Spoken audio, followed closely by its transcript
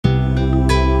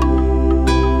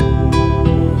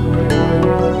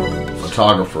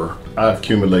photographer, I've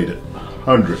accumulated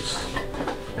hundreds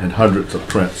and hundreds of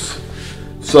prints.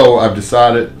 So I've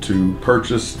decided to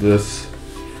purchase this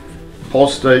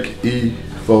Pulsetake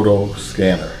ePhoto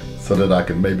scanner so that I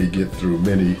can maybe get through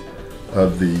many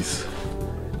of these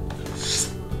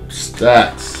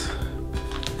stacks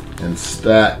and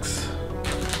stacks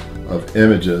of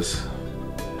images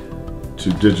to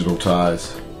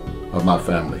digitize of my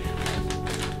family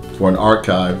for an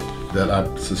archive that I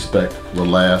suspect will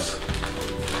last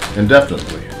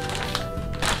indefinitely.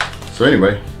 So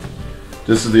anyway,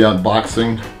 this is the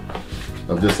unboxing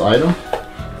of this item,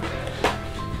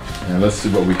 and let's see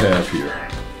what we have here.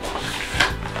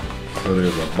 So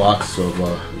there's a box of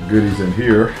goodies in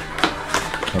here.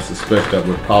 I suspect that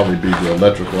would probably be the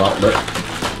electrical outlet,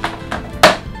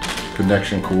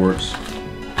 connection cords,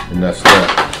 and that's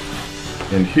that.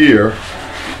 In here,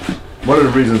 one of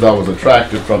the reasons I was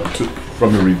attracted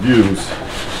from the reviews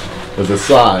is the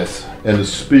size and the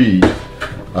speed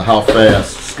of how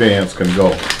fast scans can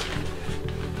go.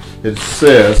 It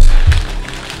says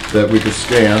that we can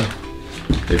scan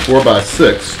a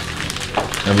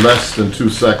 4x6 in less than 2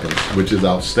 seconds, which is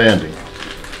outstanding.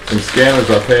 Some scanners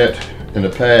I've had in the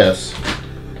past,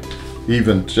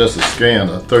 even just a scan,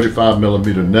 a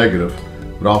 35mm negative,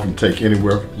 would often take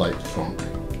anywhere like from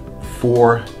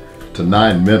 4 to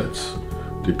 9 minutes,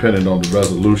 depending on the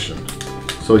resolution.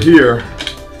 So here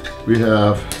we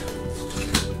have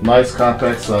nice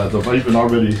compact size. I've even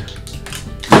already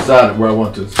decided where I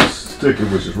want to stick it,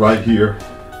 which is right here,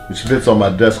 which fits on my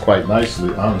desk quite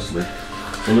nicely, honestly.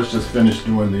 So let's just finish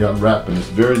doing the unwrapping. It's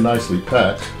very nicely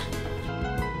packed.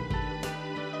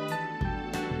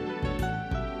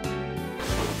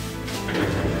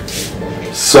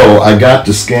 So I got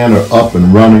the scanner up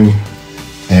and running,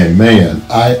 and man,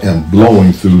 I am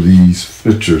blowing through these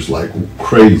pictures like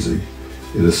crazy.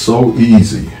 It is so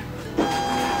easy.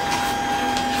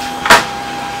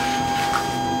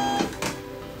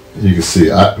 You can see,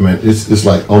 I mean, it's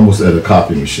like almost at a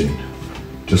copy machine.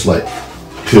 Just like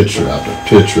picture after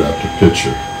picture after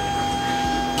picture.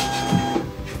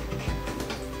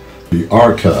 The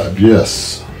archive,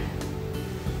 yes.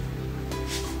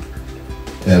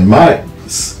 And my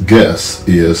guess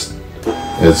is,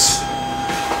 as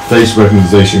face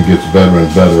recognition gets better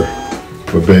and better,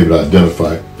 we'll be able to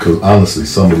identify, because honestly,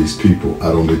 some of these people,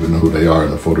 I don't even know who they are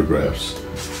in the photographs.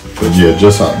 But yeah,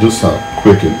 just how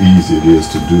quick and easy it is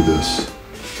to do this.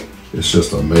 It's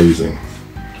just amazing.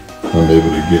 I'm able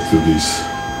to get through these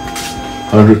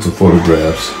hundreds of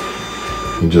photographs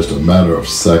in just a matter of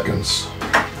seconds.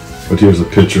 But here's a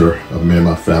picture of me and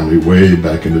my family way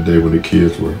back in the day when the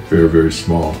kids were very, very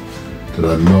small, that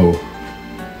I know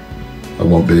I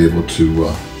won't be able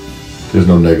to, there's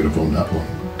no negative on that one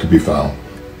to be found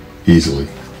easily.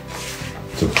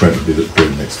 So print would be the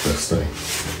very next best thing.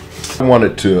 I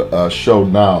wanted to show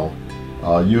now,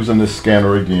 using this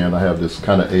scanner again. I have this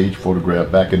kind of age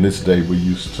photograph. Back in this day, we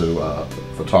used to,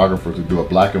 photographers would do a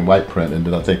black and white print, and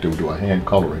then I think they would do a hand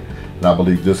coloring. And I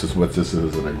believe this is what this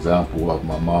is, an example of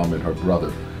my mom and her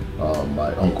brother,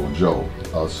 my Uncle Joe.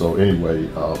 So anyway,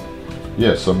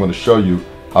 yes, I'm going to show you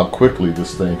how quickly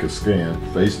this thing can scan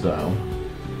face down.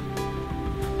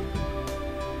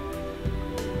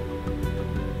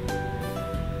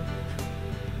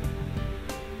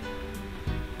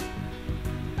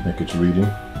 I think it's reading,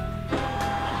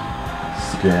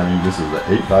 scanning. This is an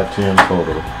 8x10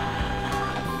 photo.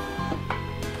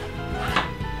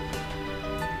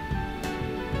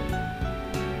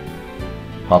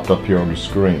 Popped up here on the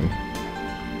screen.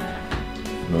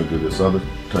 I'm going to do this other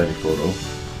tiny photo.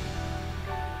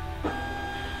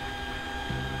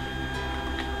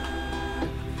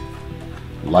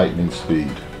 Lightning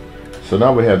speed. So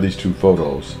now we have these two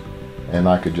photos, and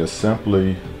I could just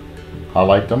simply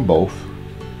highlight them both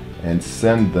and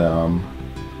send them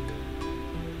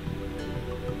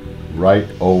right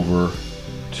over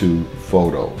to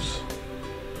photos.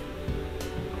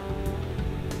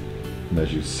 And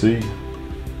as you see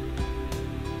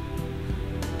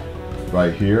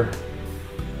right here,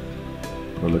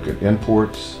 we'll look at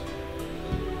imports,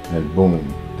 and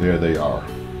boom, there they are.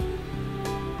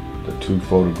 The two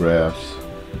photographs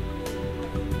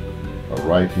are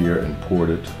right here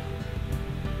imported,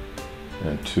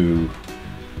 and two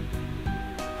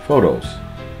photos.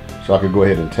 So I could go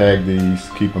ahead and tag these,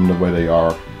 keep them the way they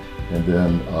are, and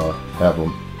then have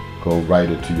them go right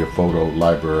into your photo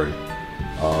library.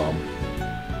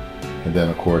 And then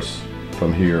of course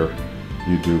from here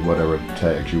you do whatever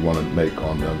tags you want to make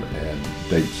on them and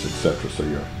dates, etc., so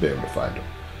you'll be able to find them.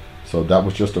 So that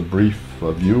was just a brief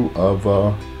view of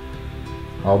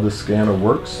how this scanner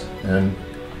works, and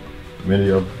many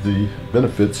of the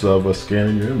benefits of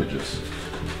scanning your images.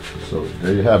 So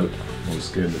there you have it. I'm going to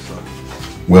scan this up.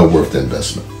 Well worth the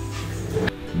investment.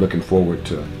 Looking forward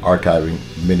to archiving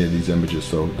many of these images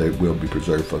so they will be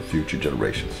preserved for future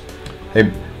generations.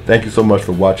 Hey, thank you so much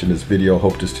for watching this video.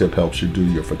 Hope this tip helps you do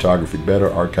your photography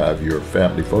better, archive your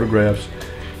family photographs.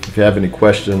 If you have any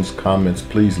questions, comments,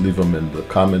 please leave them in the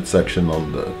comment section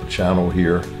on the channel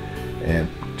here, and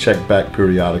check back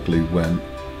periodically when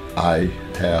I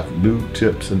have new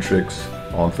tips and tricks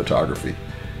on photography.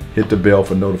 Hit the bell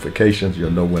for notifications.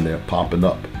 You'll know when they're popping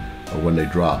up or when they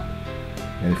drop.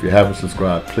 And if you haven't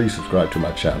subscribed, please subscribe to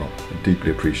my channel. I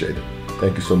deeply appreciate it.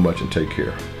 Thank you so much and take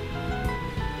care.